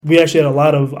We actually had a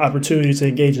lot of opportunities to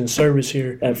engage in service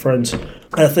here at Friends.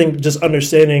 I think just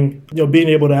understanding, being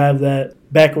able to have that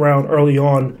background early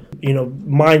on,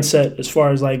 mindset as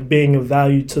far as like being of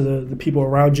value to the people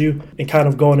around you and kind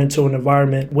of going into an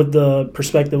environment with the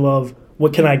perspective of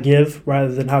what can I give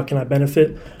rather than how can I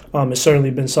benefit. It's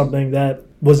certainly been something that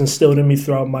was instilled in me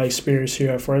throughout my experience here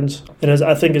at Friends. And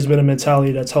I think it's been a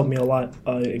mentality that's helped me a lot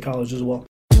in college as well.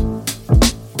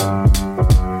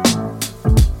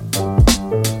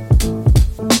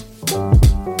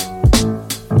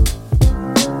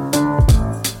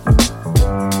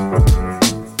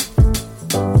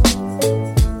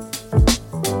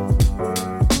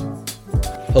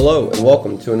 Hello and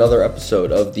welcome to another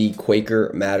episode of the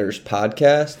Quaker Matters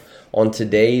podcast. On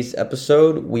today's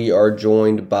episode, we are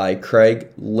joined by Craig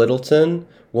Lyttleton,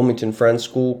 Wilmington Friends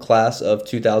School class of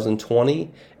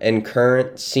 2020 and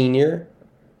current senior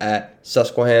at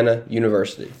Susquehanna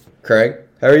University. Craig,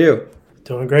 how are you?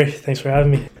 Doing great. Thanks for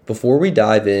having me. Before we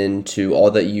dive into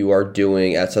all that you are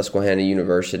doing at Susquehanna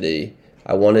University,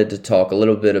 I wanted to talk a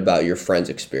little bit about your Friends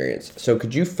experience. So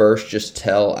could you first just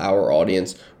tell our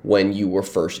audience when you were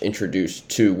first introduced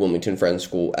to Wilmington Friends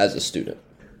School as a student?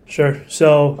 Sure.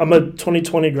 So I'm a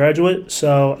 2020 graduate,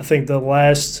 so I think the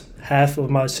last half of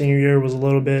my senior year was a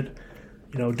little bit,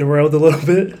 derailed a little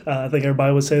bit. I think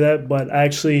everybody would say that, but I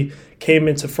actually came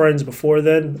into Friends before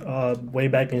then, way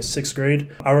back in sixth grade.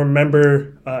 I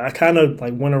remember I kind of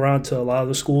went around to a lot of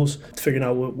the schools figuring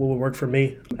out what would work for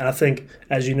me. And I think,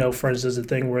 as you know, Friends does a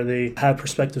thing where they have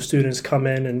prospective students come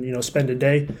in and, spend a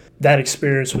day. That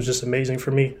experience was just amazing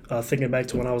for me. Thinking back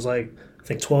to when I was I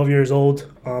think 12 years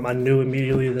old, I knew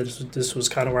immediately that this was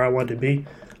kind of where I wanted to be.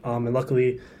 And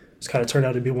luckily, it's kind of turned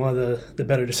out to be one of the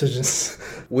better decisions.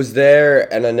 Was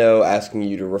there, and I know asking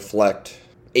you to reflect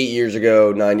 8 years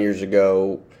ago, 9 years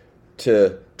ago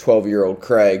to 12-year-old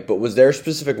Craig, but was there a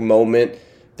specific moment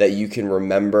that you can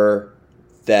remember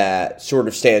that sort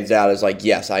of stands out as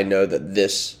yes, I know that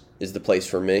this is the place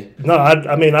for me? No,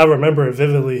 I mean, I remember it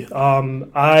vividly.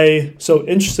 So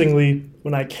interestingly,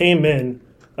 when I came in,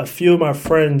 a few of my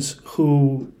friends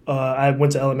who I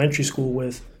went to elementary school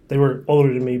with, they were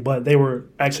older than me, but they were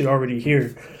actually already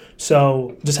here.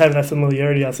 So just having that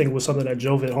familiarity, I think, was something that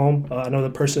drove it home. I know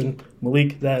the person,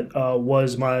 Malik, that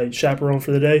was my chaperone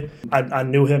for the day. I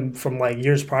knew him from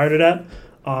years prior to that.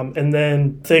 And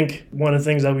then I think one of the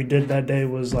things that we did that day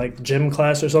was gym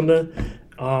class or something.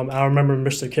 I remember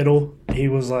Mr. Kittle. He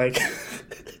was I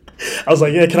was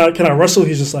like, yeah, can I wrestle?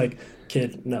 He's just like,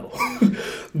 kid, no.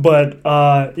 But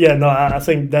I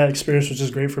think that experience was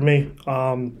just great for me.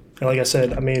 And like I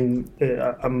said, I mean,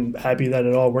 I'm happy that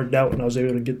it all worked out and I was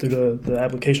able to get through the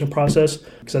application process,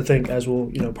 because I think, as we'll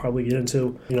probably get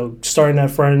into, starting at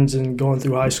Friends and going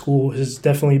through high school has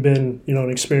definitely been an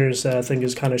experience that I think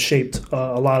has kind of shaped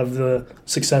a lot of the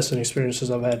success and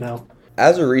experiences I've had now.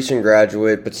 As a recent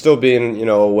graduate, but still being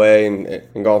away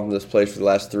and gone from this place for the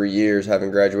last 3 years,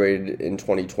 having graduated in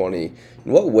 2020,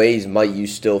 in what ways might you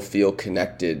still feel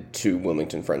connected to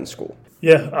Wilmington Friends School?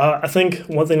 Yeah, I think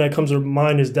one thing that comes to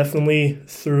mind is definitely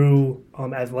through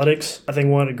athletics. I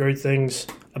think one of the great things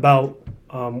about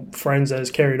Friends that has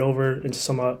carried over into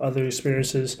some other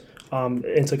experiences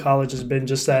into college has been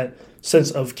just that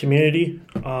sense of community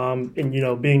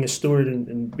and, being a steward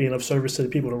and being of service to the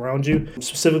people around you.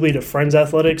 Specifically to Friends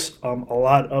athletics, a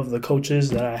lot of the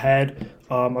coaches that I had,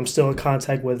 I'm still in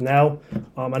contact with now.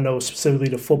 I know specifically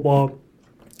to football,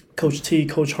 Coach T,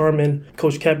 Coach Harmon,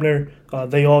 Coach Kepner,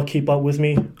 they all keep up with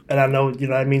me. And I know,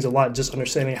 that means a lot, just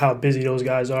understanding how busy those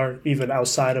guys are, even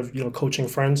outside of, coaching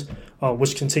Friends,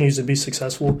 which continues to be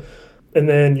successful. And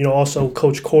then, also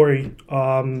Coach Corey,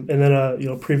 and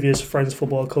then, previous Friends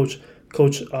football coach,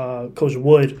 Coach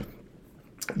Wood.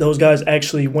 Those guys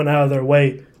actually went out of their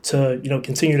way to,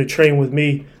 continue to train with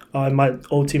me and my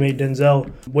old teammate Denzel,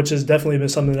 which has definitely been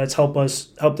something that's helped us,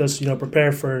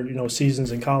 prepare for,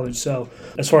 seasons in college. So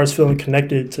as far as feeling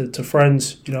connected to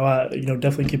Friends, I,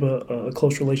 definitely keep a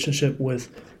close relationship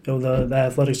with, the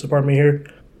athletics department here.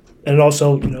 And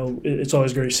also, it's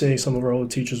always great seeing some of our old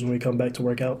teachers when we come back to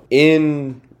work out.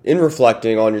 In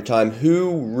reflecting on your time,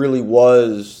 who really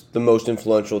was the most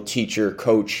influential teacher,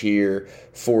 coach here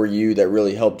for you that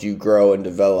really helped you grow and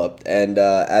develop? And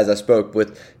as I spoke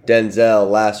with Denzel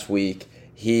last week,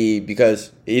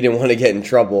 because he didn't want to get in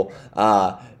trouble,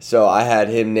 so I had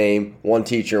him name one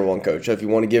teacher and one coach. So if you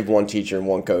want to give one teacher and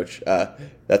one coach,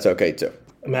 that's okay too.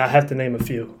 I mean, I have to name a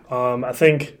few. I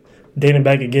think dating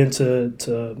back again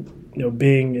to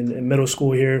being in middle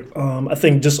school here, I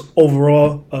think just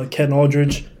overall, Ken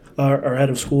Aldridge, our head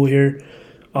of school here,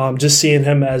 Just seeing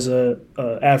him as a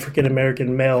African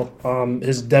American male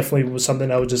is definitely was something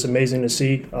that was just amazing to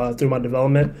see through my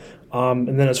development.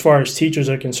 And then as far as teachers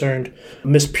are concerned,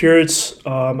 Miss Puritz,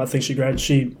 I think she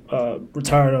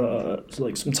retired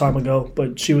like some time ago,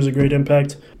 but she was a great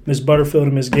impact. Miss Butterfield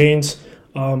and Miss Gaines.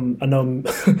 I know me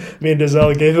and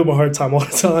Denzel gave him a hard time all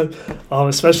the time.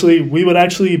 Especially, we would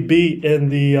actually be in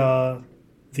the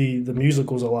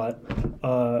musicals a lot,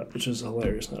 which is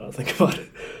hilarious now that I think about it.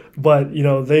 But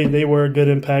they were a good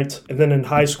impact. And then in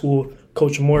high school,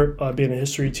 Coach Mort, being a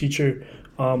history teacher,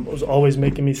 was always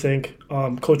making me think.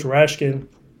 Coach Rashkin,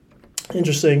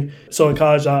 interesting. So in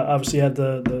college, I obviously had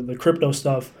the crypto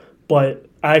stuff, but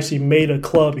I actually made a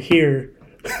club here,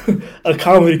 a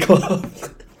comedy club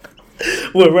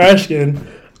with Rashkin,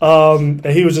 and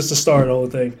he was just the star of the whole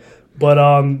thing.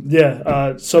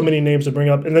 But so many names to bring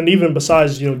up, and then even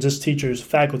besides just teachers,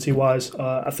 faculty-wise,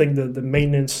 I think the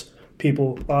maintenance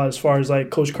people, as far as like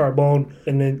Coach Carbone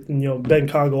and then Ben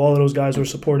Congo, all of those guys were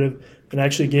supportive and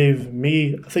actually gave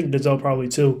me, I think Denzel probably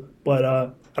too, but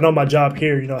I know my job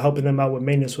here, helping them out with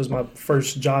maintenance was my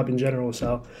first job in general.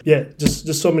 So yeah,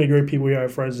 just so many great people here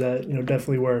at Friends that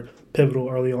definitely were pivotal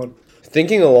early on.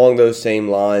 Thinking along those same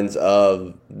lines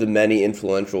of the many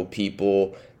influential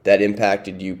people that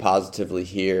impacted you positively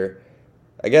here,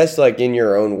 I guess like in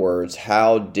your own words,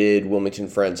 how did Wilmington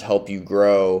Friends help you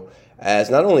grow as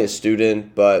not only a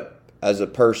student, but as a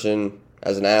person,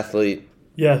 as an athlete?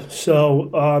 Yeah, so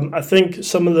I think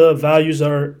some of the values that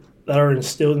are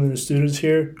instilled in the students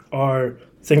here are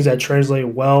things that translate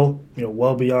well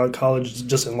beyond college,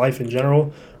 just in life in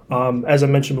general. As I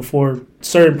mentioned before,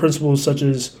 certain principles such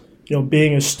as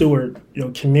being a steward,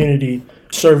 community,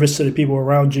 service to the people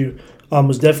around you,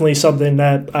 was definitely something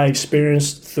that I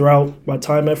experienced throughout my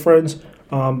time at Friends.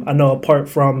 I know apart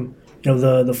from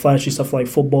the flashy stuff like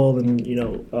football and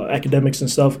academics and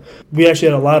stuff, we actually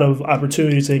had a lot of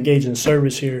opportunities to engage in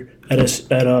service here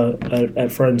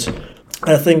at Friends.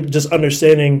 I think just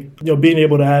understanding, being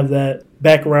able to have that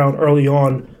background early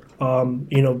on,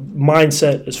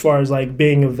 mindset as far as like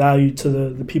being of value to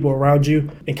the people around you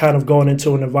and kind of going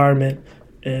into an environment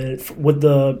and with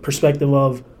the perspective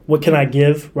of what can I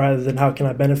give rather than how can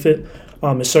I benefit,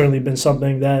 has certainly been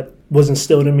something that was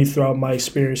instilled in me throughout my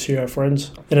experience here at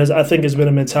Friends. And I think it's been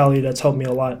a mentality that's helped me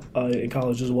a lot in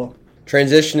college as well.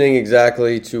 Transitioning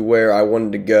exactly to where I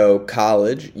wanted to go,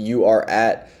 college, you are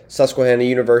at Susquehanna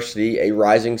University, a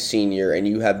rising senior, and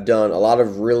you have done a lot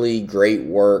of really great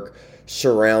work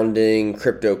surrounding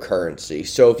cryptocurrency.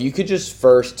 So if you could just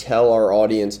first tell our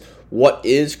audience, what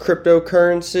is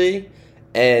cryptocurrency?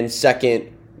 And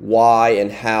second, why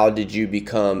and how did you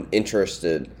become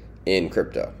interested in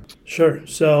crypto? Sure.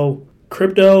 So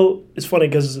crypto, it's funny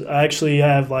because I actually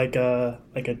have like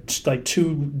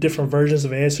two different versions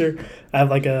of answer. I have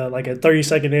like a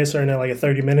 30-second answer and then like a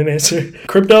 30-minute answer.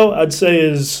 Crypto, I'd say,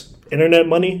 is internet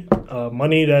money,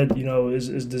 money that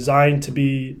is designed to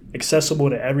be accessible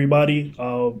to everybody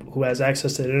who has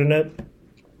access to the internet.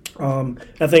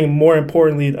 I think more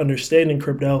importantly, understanding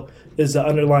crypto is the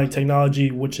underlying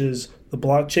technology, which is the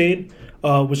blockchain,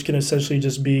 which can essentially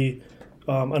just be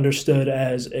understood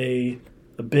as a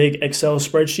big Excel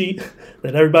spreadsheet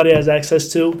that everybody has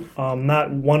access to.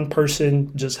 Not one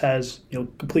person just has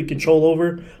complete control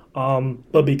over,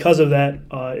 but because of that,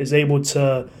 is able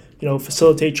to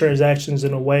facilitate transactions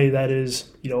in a way that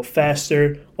is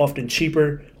faster, often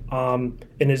cheaper, and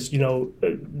is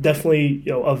definitely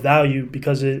of value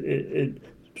because it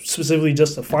specifically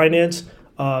just the finance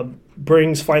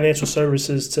brings financial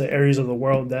services to areas of the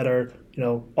world that are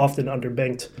often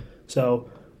underbanked. So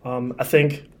I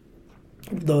think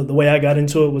the way I got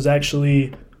into it was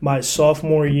actually my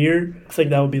sophomore year. I think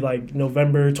that would be like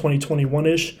November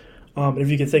 2021-ish. If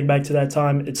you can think back to that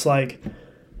time, it's like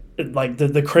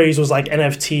the craze was like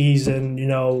NFTs and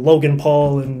Logan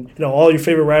Paul and all your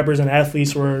favorite rappers and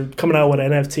athletes were coming out with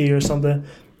an NFT or something.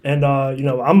 And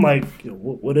I'm like,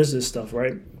 what is this stuff,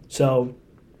 right? So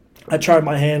I tried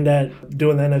my hand at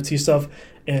doing the NFT stuff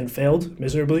and failed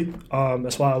miserably.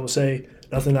 That's why I would say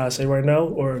nothing that I say right now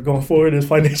or going forward is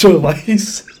financial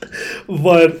advice.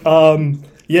 But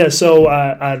so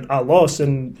I lost,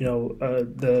 and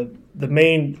the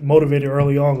main motivator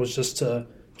early on was just to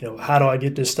how do I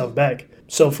get this stuff back?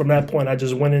 So from that point, I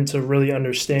just went into really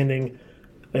understanding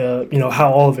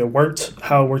how all of it worked,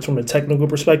 how it worked from a technical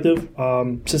perspective.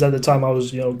 Since at the time I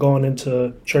was going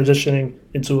into transitioning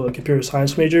into a computer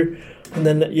science major, and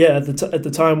then at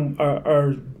the time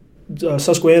our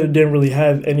Susquehanna didn't really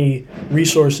have any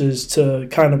resources to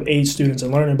kind of aid students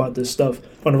in learning about this stuff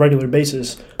on a regular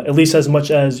basis, at least as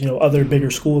much as other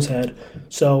bigger schools had.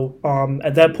 So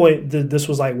at that point, this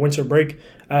was like winter break.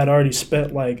 I had already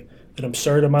spent like an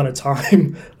absurd amount of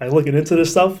time like looking into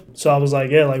this stuff. So I was like,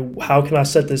 yeah, like how can I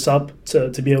set this up to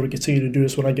be able to continue to do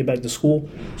this when I get back to school?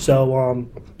 So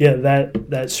yeah,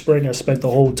 that spring I spent the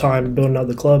whole time building out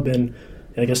the club, and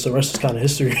I guess the rest is kind of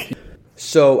history.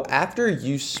 So after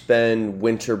you spend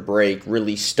winter break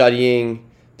really studying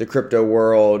the crypto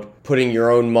world, putting your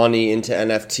own money into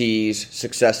NFTs,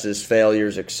 successes,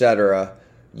 failures, etc.,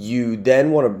 you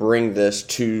then want to bring this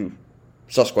to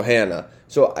Susquehanna.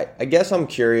 So I guess I'm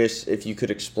curious if you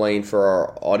could explain for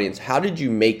our audience, how did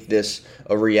you make this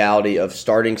a reality of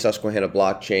starting Susquehanna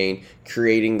Blockchain,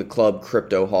 creating the club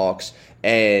Crypto Hawks,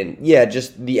 and yeah,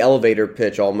 just the elevator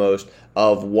pitch almost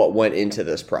of what went into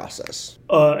this process?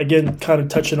 Again, kind of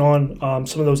touching on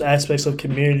some of those aspects of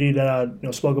community that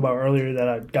I spoke about earlier that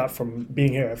I got from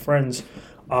being here at Friends.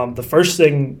 The first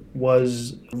thing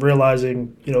was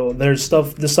realizing, this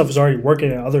stuff is already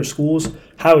working at other schools.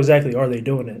 How exactly are they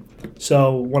doing it?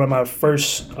 So one of my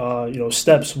first,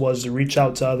 steps was to reach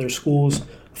out to other schools.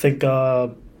 I think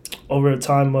over the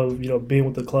time of, being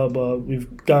with the club,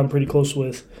 we've gotten pretty close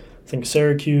with, I think,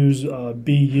 Syracuse,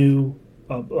 BU,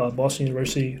 Boston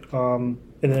University, and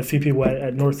then a few people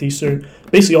at Northeastern.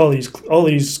 Basically, all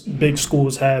these big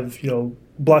schools have,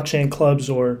 blockchain clubs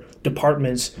or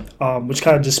departments, which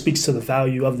kind of just speaks to the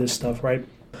value of this stuff, right?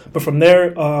 But from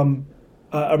there,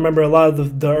 I remember a lot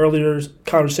of the earlier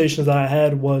conversations that I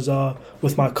had was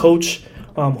with my coach,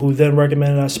 who then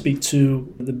recommended I speak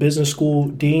to the business school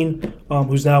dean,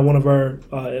 who's now one of our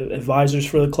advisors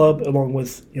for the club, along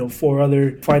with 4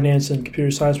 other finance and computer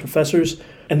science professors.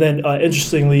 And then,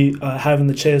 interestingly, having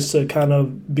the chance to kind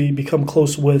of become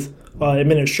close with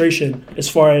administration as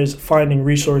far as finding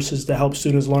resources to help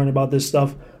students learn about this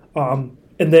stuff, and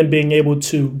then being able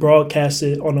to broadcast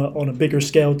it on a bigger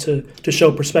scale to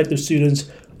show prospective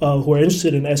students who are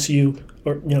interested in SU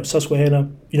or Susquehanna,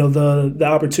 the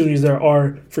opportunities there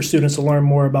are for students to learn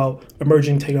more about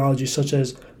emerging technologies such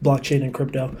as blockchain and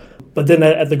crypto. But then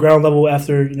at the ground level,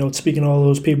 after speaking to all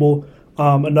those people,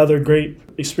 another great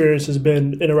experience has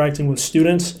been interacting with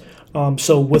students.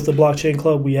 So with the Blockchain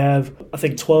Club, we have, I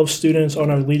think, 12 students on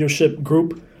our leadership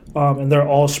group, and they're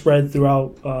all spread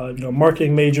throughout,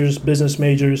 marketing majors, business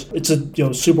majors. It's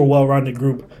a, super well-rounded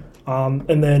group.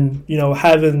 And then,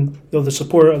 having the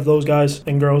support of those guys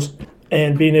and girls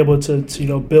and being able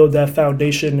to build that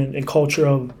foundation and culture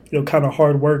of, kind of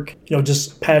hard work,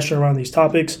 just passion around these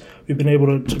topics. We've been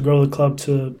able to grow the club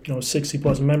to, 60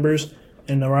 plus members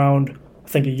in around, I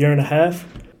think, a year and a half.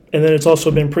 And then it's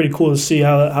also been pretty cool to see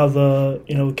how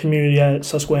the community at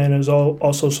Susquehanna has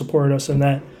also supported us in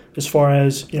that, as far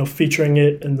as featuring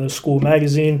it in the school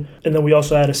magazine. And then we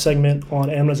also had a segment on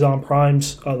Amazon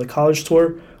Prime's The College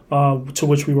Tour, to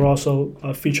which we were also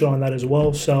featured on that as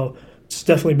well. So it's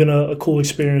definitely been a cool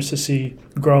experience to see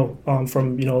grow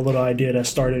from a little idea that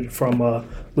started from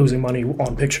losing money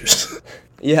on pictures.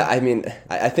 Yeah, I mean,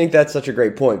 I think that's such a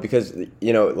great point because,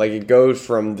 it goes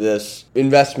from this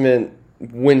investment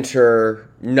winter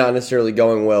not necessarily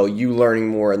going well, you learning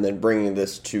more and then bringing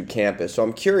this to campus. So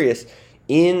I'm curious,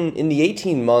 in the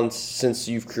 18 months since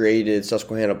you've created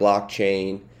Susquehanna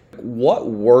Blockchain, what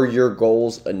were your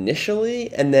goals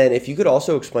initially? And then if you could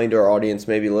also explain to our audience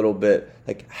maybe a little bit,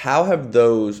 like how have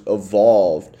those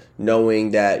evolved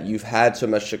knowing that you've had so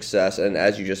much success and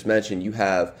as you just mentioned, you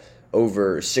have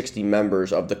over 60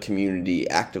 members of the community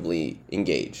actively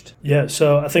engaged? Yeah,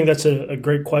 so I think that's a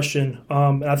great question.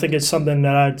 And I think it's something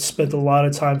that I spent a lot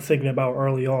of time thinking about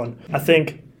early on. I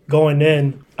think going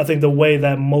in, the way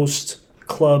that most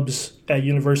clubs at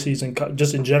universities and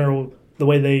just in general, the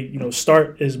way they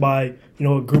start is by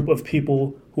a group of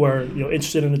people who are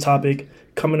interested in the topic,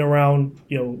 coming around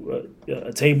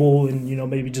a table and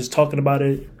maybe just talking about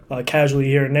it casually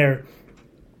here and there.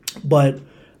 But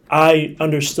I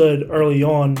understood early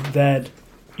on that,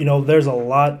 there's a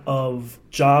lot of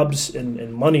jobs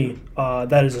and money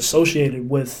that is associated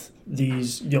with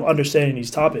these, understanding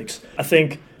these topics. I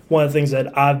think one of the things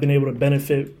that I've been able to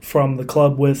benefit from the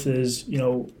club with is,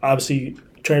 obviously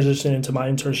transitioning into my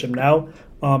internship now.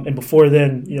 And before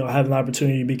then, having the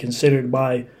opportunity to be considered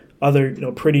by other,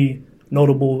 pretty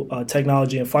notable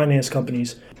technology and finance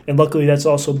companies. And luckily, that's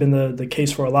also been the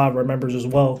case for a lot of our members as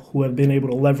well, who have been able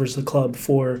to leverage the club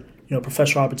for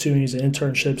professional opportunities and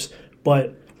internships.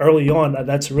 But early on,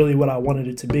 that's really what I wanted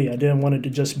it to be. I didn't want it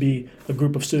to just be a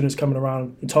group of students coming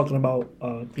around and talking about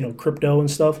crypto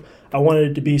and stuff. I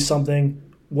wanted it to be something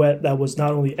that was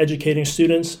not only educating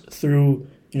students through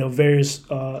various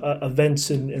events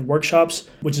and workshops,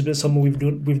 which has been something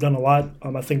we've done a lot.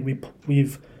 I think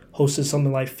we've hosted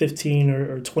something like 15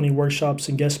 or 20 workshops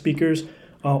and guest speakers,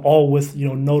 all with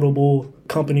notable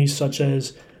companies such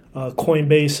as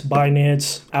Coinbase,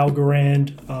 Binance,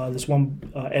 Algorand, this one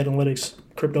analytics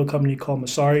crypto company called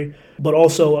Masari. But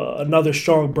also another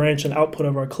strong branch and output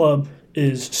of our club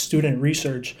is student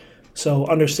research. So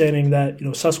understanding that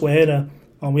Susquehanna,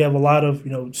 we have a lot of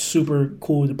super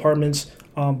cool departments,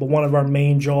 but one of our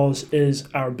main draws is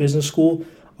our business school,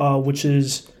 which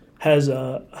has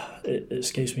it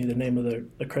escapes me the name of the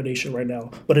accreditation right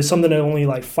now, but it's something that only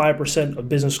like 5% of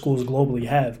business schools globally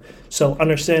have. So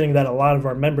understanding that a lot of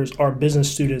our members are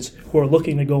business students who are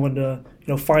looking to go into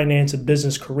finance and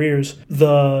business careers,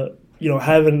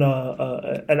 having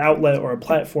an outlet or a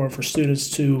platform for students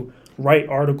to write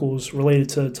articles related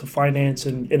to finance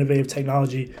and innovative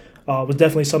technology was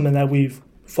definitely something that we've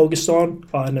focused on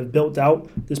and have built out.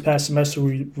 This past semester,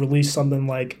 we released something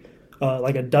like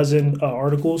a dozen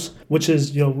articles, which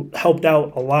has helped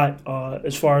out a lot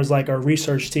as far as like our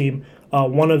research team.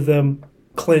 One of them,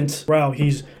 Clint Rao,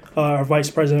 he's our vice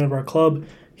president of our club.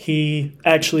 He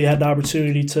actually had the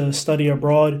opportunity to study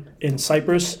abroad in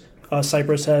Cyprus.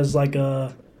 Cyprus has like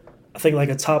a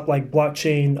top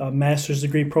blockchain master's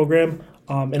degree program,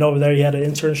 and over there he had an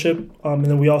internship. And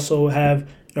then we also have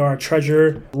our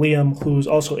treasurer, Liam, who's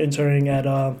also interning at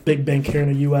a big bank here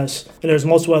in the U.S. And there's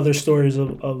multiple other stories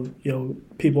of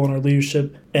people in our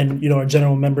leadership and our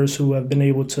general members who have been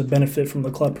able to benefit from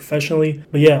the club professionally.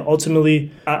 But yeah,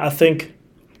 ultimately, I think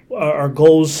our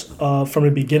goals from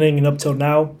the beginning and up till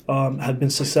now have been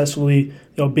successfully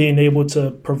being able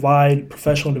to provide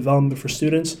professional development for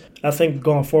students. I think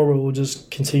going forward, we'll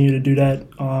just continue to do that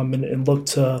and look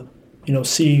to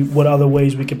see what other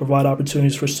ways we can provide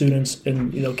opportunities for students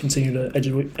and, continue to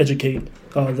educate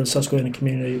the Susquehanna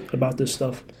community about this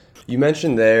stuff. You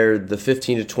mentioned there the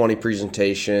 15 to 20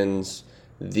 presentations,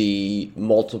 the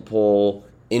multiple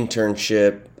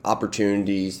internship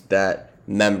opportunities that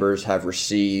members have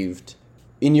received.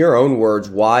 In your own words,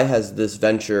 why has this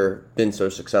venture been so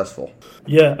successful?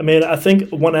 Yeah, I mean, I think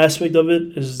one aspect of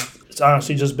it is it's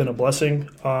honestly just been a blessing.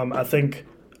 I think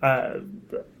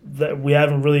that we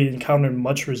haven't really encountered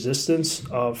much resistance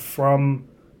from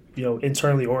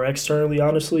internally or externally,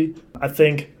 honestly. I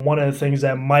think one of the things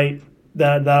that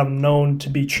I'm known to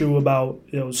be true about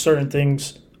certain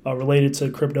things related to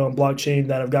crypto and blockchain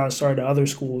that have gotten started at other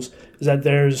schools is that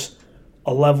there's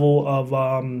a level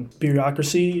of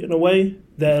bureaucracy in a way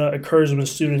that occurs when the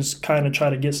students kind of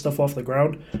try to get stuff off the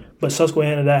ground. But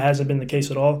Susquehanna, that hasn't been the case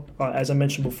at all. As I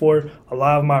mentioned before, a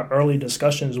lot of my early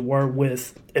discussions were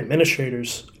with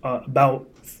administrators about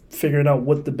figuring out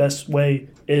what the best way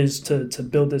is to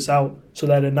build this out so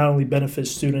that it not only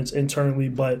benefits students internally,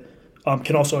 but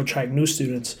can also attract new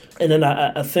students. And then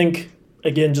I think,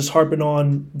 again, just harping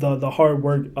on the hard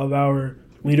work of our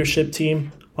leadership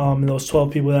team, and those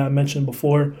 12 people that I mentioned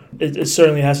before, it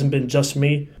certainly hasn't been just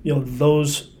me.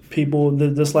 Those people,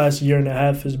 this last year and a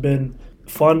half has been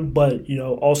fun, but,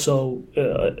 also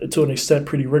to an extent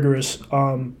pretty rigorous.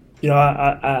 I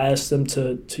asked them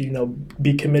to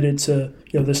be committed to,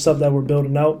 the stuff that we're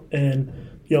building out and,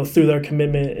 through their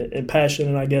commitment and passion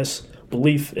and I guess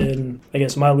belief in,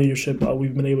 my leadership,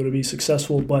 we've been able to be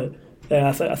successful. But yeah,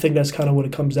 I think that's kind of what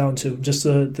it comes down to. Just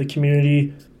the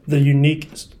community, the unique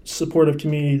supportive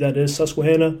community that is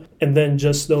Susquehanna, and then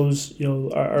just those,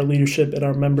 our leadership and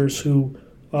our members who,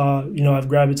 have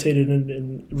gravitated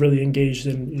and really engaged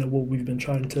in, what we've been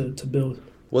trying to build.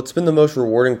 What's been the most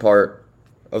rewarding part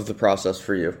of the process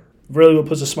for you? Really what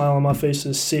puts a smile on my face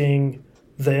is seeing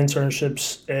the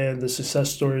internships and the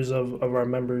success stories of our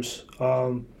members.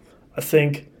 I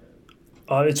think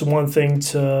it's one thing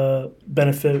to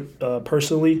benefit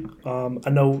personally. I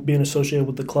know being associated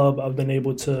with the club, I've been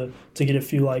able to get a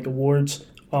few awards.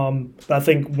 But I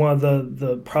think one of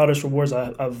the proudest rewards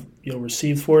I've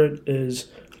received for it is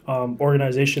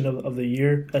Organization of the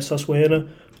Year at Susquehanna.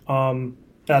 And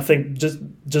I think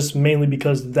just mainly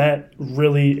because that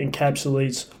really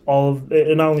encapsulates all of it.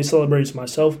 It not only celebrates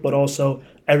myself, but also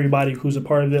everybody who's a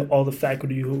part of it, all the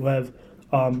faculty who have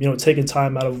taking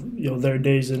time out of their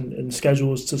days and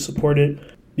schedules to support it.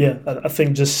 Yeah, I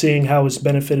think just seeing how it's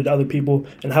benefited other people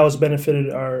and how it's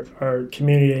benefited our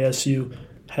community ASU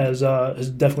has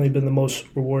definitely been the most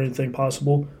rewarding thing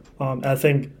possible. And I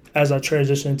think as I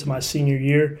transition into my senior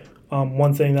year,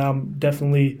 one thing that I'm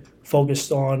definitely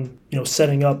focused on,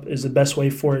 setting up is the best way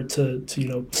for it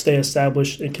to stay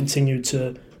established and continue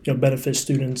to benefit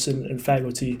students and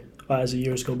faculty as the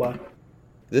years go by.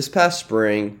 This past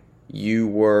spring, you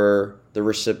were the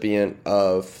recipient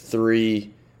of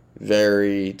 3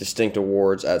 very distinct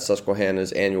awards at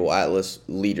Susquehanna's annual Atlas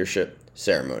Leadership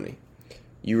Ceremony.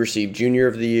 You received Junior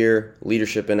of the Year,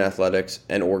 Leadership in Athletics,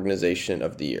 and Organization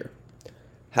of the Year.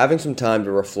 Having some time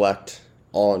to reflect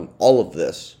on all of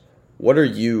this, what are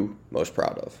you most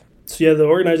proud of? So yeah, the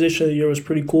Organization of the Year was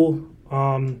pretty cool.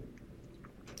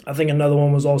 I think another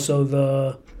one was also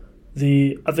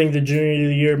I think the Junior of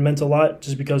the Year meant a lot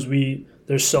just because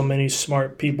there's so many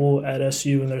smart people at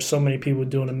SU and there's so many people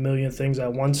doing a million things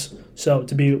at once. So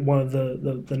to be one of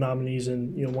the nominees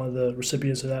and one of the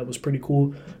recipients of that was pretty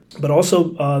cool. But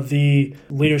also the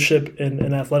Leadership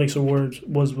in Athletics Awards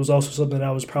was also something that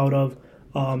I was proud of.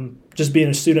 Just being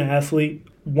a student athlete,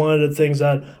 one of the things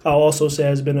that I'll also say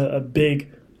has been a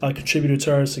big contributor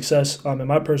to our success and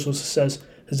my personal success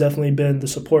has definitely been the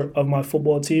support of my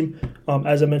football team.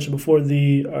 As I mentioned before,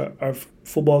 our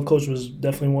football coach was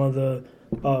definitely one of the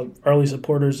early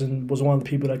supporters and was one of the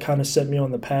people that kind of set me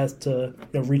on the path to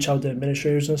reach out to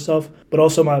administrators and stuff. But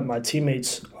also my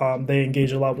teammates, they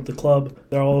engage a lot with the club.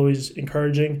 They're always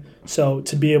encouraging. So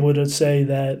to be able to say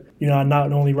that I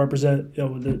not only represent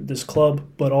this club,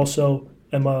 but also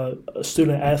am a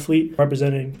student athlete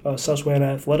representing Susquehanna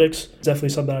Athletics, it's definitely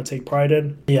something I take pride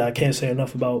in. Yeah, I can't say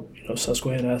enough about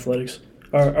Susquehanna Athletics.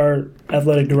 Our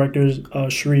athletic director,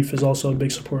 Sharif, is also a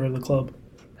big supporter of the club.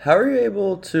 How are you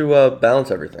able to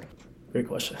balance everything? Great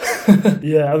question.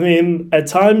 Yeah, I mean, at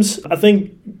times, I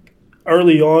think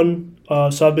early on,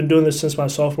 so I've been doing this since my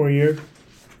sophomore year,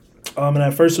 and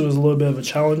at first it was a little bit of a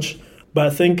challenge, but I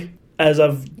think as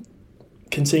I've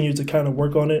continued to kind of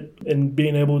work on it and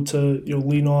being able to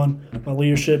lean on my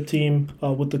leadership team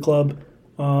with the club,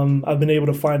 I've been able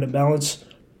to find a balance.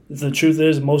 The truth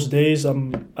is, most days I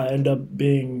end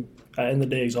the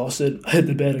day exhausted. I hit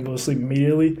the bed and go to sleep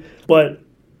immediately, but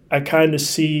I kind of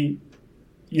see,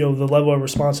 the level of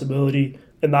responsibility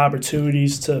and the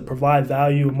opportunities to provide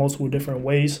value in multiple different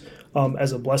ways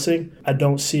as a blessing. I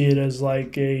don't see it as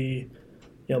like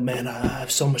man, I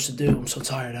have so much to do. I'm so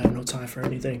tired. I have no time for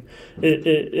anything.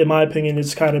 In my opinion,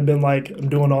 it's kind of been like I'm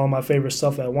doing all my favorite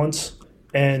stuff at once,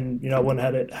 and I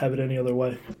wouldn't have it any other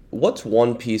way. What's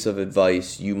one piece of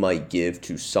advice you might give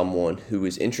to someone who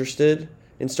is interested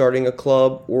in starting a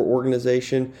club or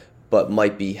organization, but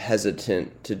might be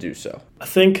hesitant to do so? I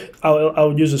think I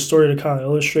would use a story to kind of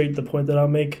illustrate the point that I'll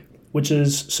make, which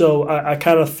is, so I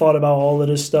kind of thought about all of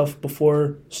this stuff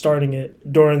before starting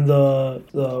it during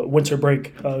the winter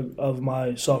break of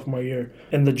my sophomore year.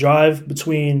 And the drive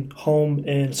between home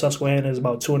and Susquehanna is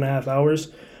about 2.5 hours.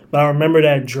 But I remember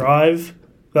that drive,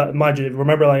 mind you,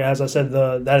 remember, like as I said,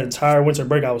 that entire winter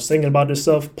break, I was thinking about this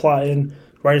stuff, plotting,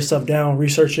 writing stuff down,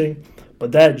 researching.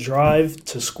 But that drive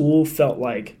to school felt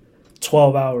like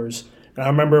 12 hours. And I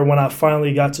remember when I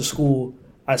finally got to school,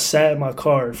 I sat in my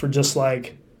car for just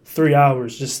like 3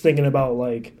 hours just thinking about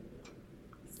like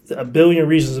a billion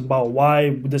reasons about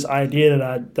why this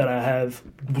idea that I have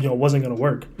wasn't going to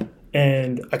work.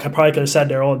 And I probably could have sat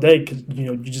there all day because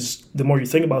the more you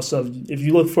think about stuff, if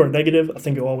you look for a negative, I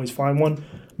think you'll always find one.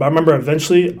 But I remember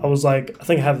eventually I was like, I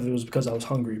think half of it was because I was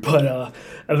hungry, but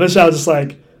eventually I was just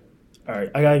like, all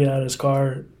right, I gotta get out of this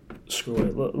car, screw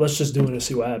it, let's just do it and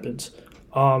see what happens.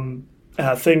 And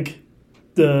I think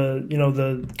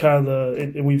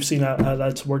and we've seen how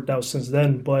that's worked out since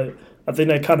then, but I think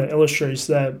that kind of illustrates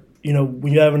that,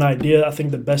 when you have an idea, I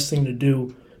think the best thing to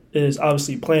do is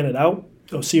obviously plan it out,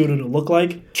 see what it'll look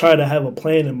like, try to have a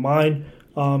plan in mind,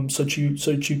 so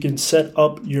that you can set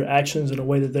up your actions in a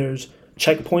way that there's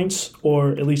checkpoints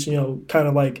or at least, kind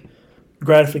of like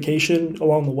gratification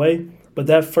along the way. But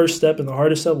that first step and the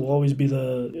hardest step will always be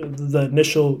the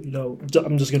initial,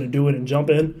 I'm just going to do it and jump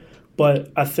in.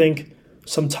 But I think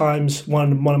sometimes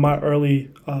one of my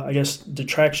early,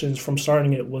 detractions from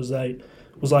starting it was I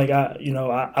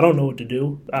don't know what to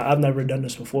do. I've never done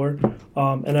this before.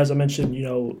 And as I mentioned,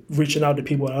 reaching out to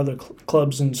people at other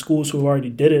clubs and schools who already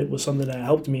did it was something that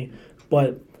helped me.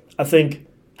 But I think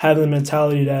having the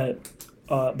mentality that,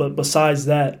 but besides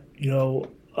that,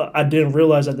 I didn't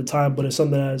realize at the time, but it's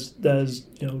something that has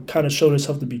kind of showed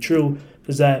itself to be true,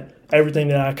 is that everything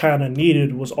that I kind of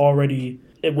needed was already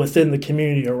within the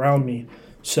community around me.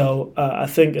 So I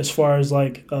think as far as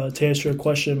to answer your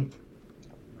question,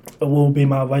 what will be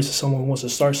my advice to someone who wants to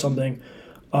start something?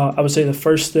 I would say the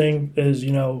first thing is,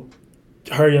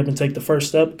 hurry up and take the first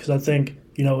step, because I think,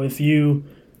 if you'll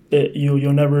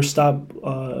never stop,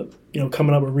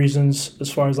 coming up with reasons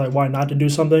as far as why not to do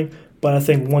something. But I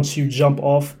think once you jump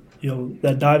off,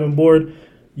 that diving board,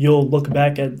 you'll look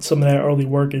back at some of that early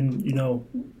work and,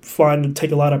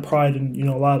 take a lot of pride in,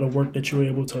 a lot of the work that you were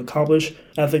able to accomplish.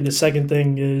 And I think the second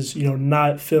thing is,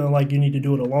 not feeling like you need to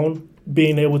do it alone.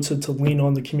 being able to lean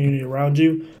on the community around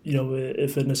you,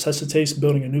 if it necessitates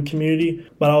building a new community.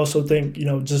 But I also think,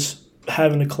 just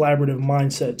having a collaborative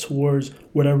mindset towards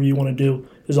whatever you want to do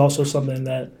is also something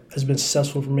that has been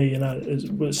successful for me, and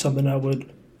is something I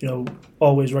would,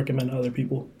 always recommend to other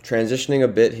people. Transitioning a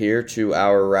bit here to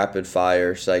our rapid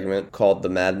fire segment called the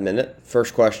Mad Minute.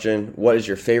 First question, what is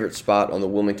your favorite spot on the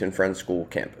Wilmington Friends School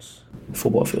campus?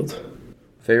 Football field.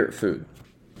 Favorite food?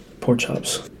 Pork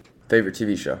chops. Favorite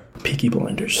TV show? Peaky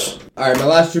Blinders. All right, my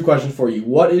last two questions for you.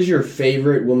 What is your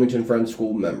favorite Wilmington Friends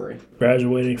School memory?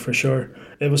 Graduating, for sure.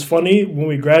 It was funny, when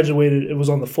we graduated, it was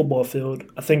on the football field.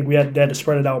 I think they had to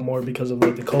spread it out more because of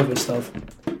the COVID stuff.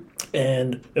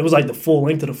 And it was the full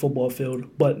length of the football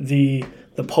field, but the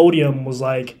podium was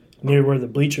near where the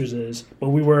bleachers is. But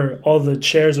all the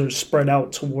chairs are spread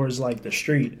out towards the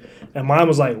street, and mine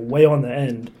was way on the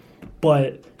end.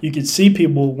 But you could see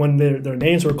people when their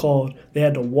names were called, they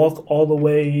had to walk all the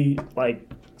way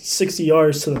 60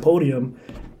 yards to the podium,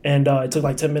 and it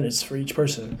took 10 minutes for each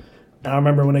person. And I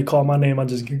remember when they called my name, I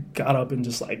just got up and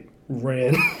just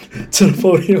ran to the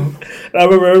podium. And I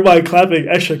remember everybody clapping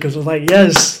extra because it was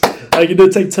yes. It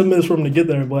did take 10 minutes for them to get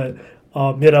there, but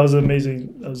that was an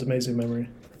amazing memory.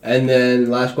 And then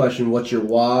last question, what's your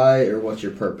why or what's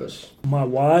your purpose? My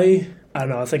why, I don't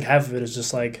know, I think half of it is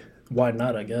just why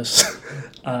not, I guess.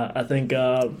 I think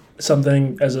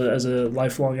something as a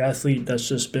lifelong athlete that's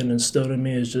just been instilled in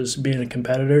me is just being a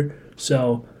competitor.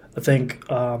 So I think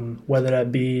whether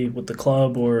that be with the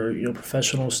club or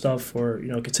professional stuff or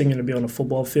continuing to be on the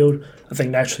football field, I think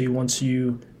naturally once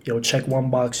you check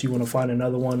one box, you want to find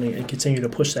another one and continue to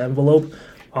push the envelope.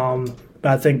 But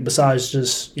I think besides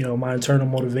just my internal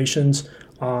motivations,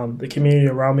 the community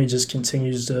around me just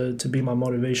continues to be my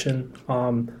motivation.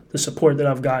 The support that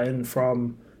I've gotten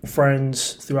from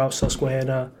friends throughout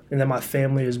Susquehanna, and then my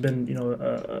family has been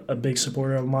a big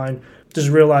supporter of mine. Just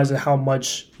realizing how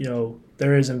much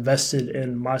there is invested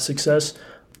in my success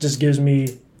just gives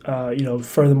me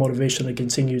further motivation to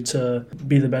continue to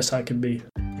be the best I can be.